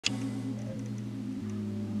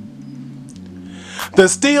The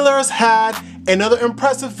Steelers had another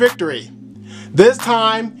impressive victory. This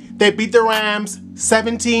time, they beat the Rams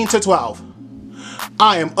 17-12.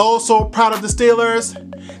 I am oh so proud of the Steelers.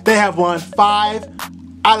 They have won 5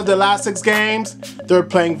 out of the last 6 games. They're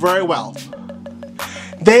playing very well.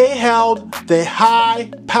 They held the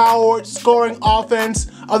high-powered scoring offense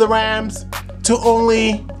of the Rams to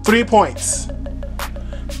only 3 points.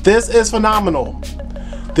 This is phenomenal.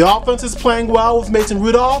 The offense is playing well with Mason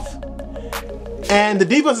Rudolph, and the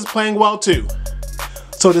defense is playing well too.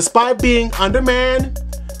 So despite being undermanned,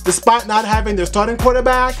 despite not having their starting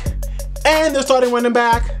quarterback and their starting running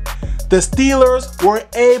back, the Steelers were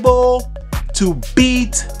able to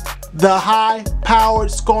beat the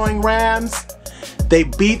high-powered scoring Rams. They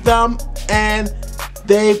beat them, and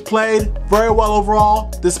they played very well overall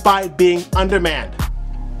despite being undermanned.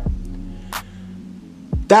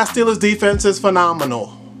 That Steelers defense is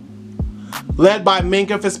phenomenal, led by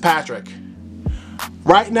Minkah Fitzpatrick.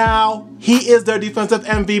 Right now, he is their defensive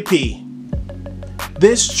MVP.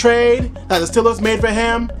 This trade that the Steelers made for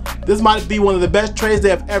him, this might be one of the best trades they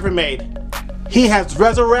have ever made. He has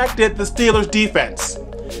resurrected the Steelers defense.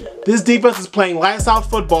 This defense is playing lights out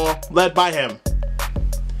football led by him.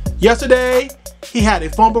 Yesterday, he had a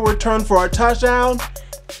fumble return for a touchdown,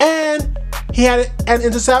 and he had an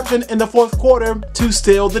interception in the 4th quarter to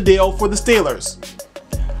seal the deal for the Steelers.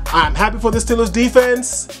 I'm happy for the Steelers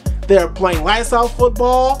defense. They're playing lights out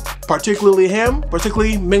football, particularly him,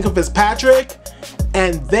 particularly Minkah Fitzpatrick,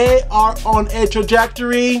 and they are on a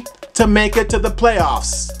trajectory to make it to the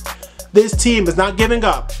playoffs. This team is not giving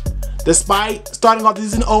up. Despite starting off the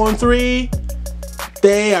season 0-3,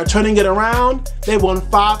 they are turning it around. They won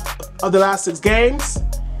 5 of the last 6 games,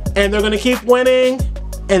 and they're going to keep winning,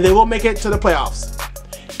 and they will make it to the playoffs.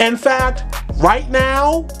 In fact, right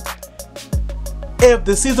now, if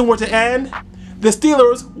the season were to end, the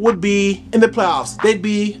Steelers would be in the playoffs. They'd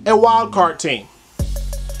be a wild card team.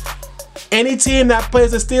 Any team that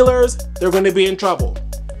plays the Steelers, they're going to be in trouble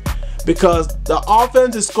because the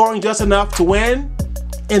offense is scoring just enough to win,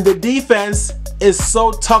 and the defense is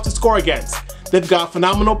so tough to score against. They've got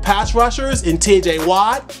phenomenal pass rushers in TJ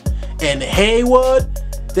Watt and Haywood.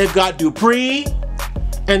 They've got Dupree.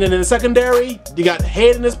 And then in the secondary, you got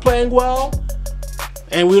Hayden is playing well.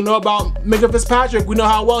 And we know about Minkah Fitzpatrick. We know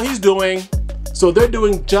how well he's doing. So they're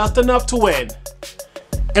doing just enough to win.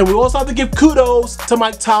 And we also have to give kudos to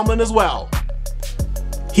Mike Tomlin as well.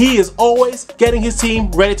 He is always getting his team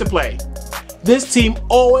ready to play. This team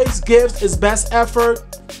always gives its best effort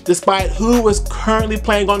despite who is currently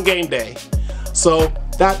playing on game day. So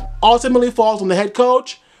that ultimately falls on the head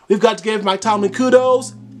coach. We've got to give Mike Tomlin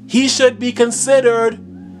kudos. He should be considered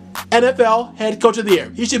NFL Head Coach of the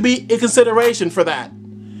Year. He should be in consideration for that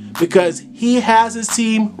because he has his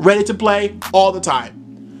team ready to play all the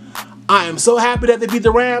time. I am so happy that they beat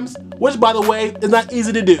the Rams, which by the way is not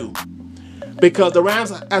easy to do because the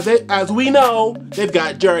Rams, as we know, they've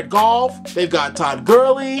got Jared Goff, they've got Todd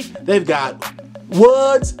Gurley, they've got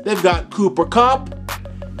Woods, they've got Cooper Kupp.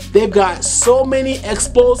 They've got so many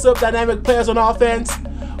explosive, dynamic players on offense,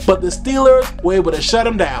 but the Steelers were able to shut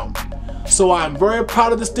them down. So I'm very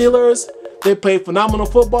proud of the Steelers. They played phenomenal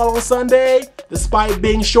football on Sunday. Despite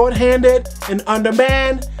being shorthanded and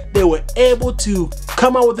undermanned, they were able to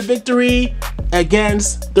come out with a victory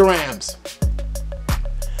against the Rams.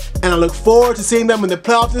 And I look forward to seeing them in the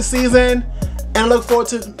playoffs this season, and I look forward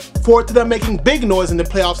to them making big noise in the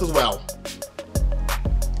playoffs as well.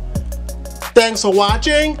 Thanks for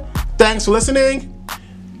watching. Thanks for listening.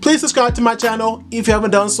 Please subscribe to my channel if you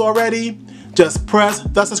haven't done so already. Just press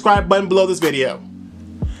the subscribe button below this video.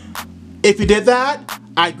 If you did that,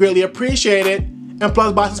 I'd greatly appreciate it. And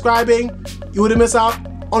plus, by subscribing, you wouldn't miss out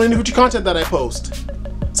on any future content that I post.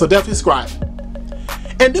 So definitely subscribe.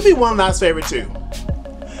 And do me one last favor too.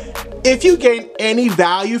 If you gain any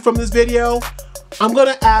value from this video, I'm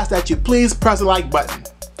going to ask that you please press the like button.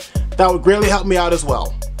 That would greatly help me out as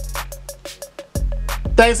well.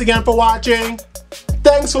 Thanks again for watching.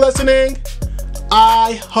 Thanks for listening.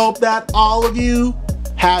 I hope that all of you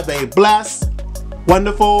have a blessed,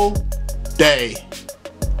 wonderful day.